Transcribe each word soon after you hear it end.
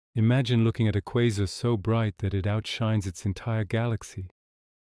Imagine looking at a quasar so bright that it outshines its entire galaxy.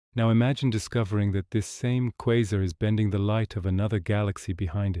 Now imagine discovering that this same quasar is bending the light of another galaxy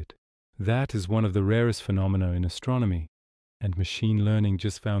behind it. That is one of the rarest phenomena in astronomy, and machine learning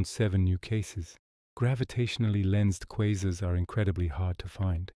just found 7 new cases. Gravitationally lensed quasars are incredibly hard to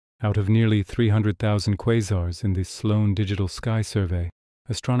find. Out of nearly 300,000 quasars in the Sloan Digital Sky Survey,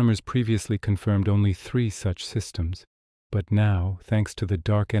 astronomers previously confirmed only 3 such systems. But now, thanks to the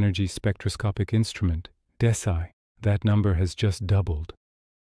Dark Energy Spectroscopic Instrument, DESI, that number has just doubled.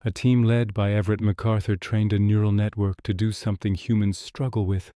 A team led by Everett MacArthur trained a neural network to do something humans struggle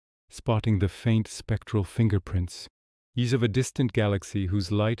with, spotting the faint spectral fingerprints. These of a distant galaxy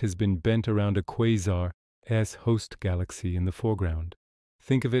whose light has been bent around a quasar's host galaxy in the foreground.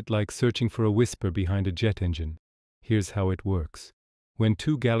 Think of it like searching for a whisper behind a jet engine. Here's how it works. When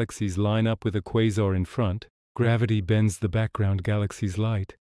 2 galaxies line up with a quasar in front, gravity bends the background galaxy's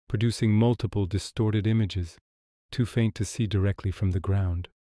light, producing multiple distorted images, too faint to see directly from the ground.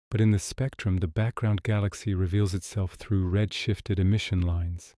 But in the spectrum, the background galaxy reveals itself through red-shifted emission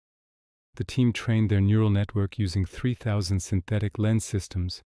lines. The team trained their neural network using 3,000 synthetic lens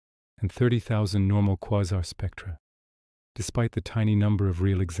systems and 30,000 normal quasar spectra. Despite the tiny number of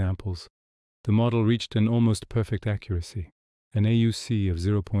real examples, the model reached an almost perfect accuracy, an AUC of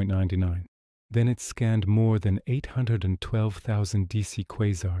 0.99. Then it scanned more than 812,000 DC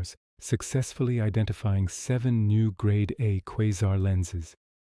quasars, successfully identifying 7 new grade A quasar lenses.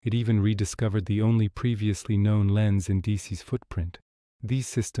 It even rediscovered the only previously known lens in DC's footprint. These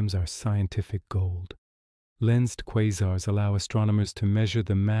systems are scientific gold. Lensed quasars allow astronomers to measure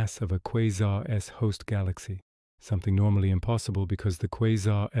the mass of a quasar's host galaxy, something normally impossible because the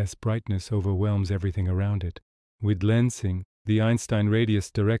quasar's brightness overwhelms everything around it. With lensing, the Einstein radius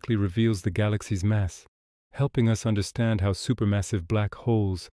directly reveals the galaxy's mass, helping us understand how supermassive black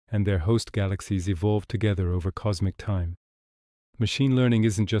holes and their host galaxies evolve together over cosmic time. Machine learning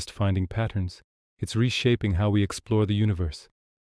isn't just finding patterns, it's reshaping how we explore the universe.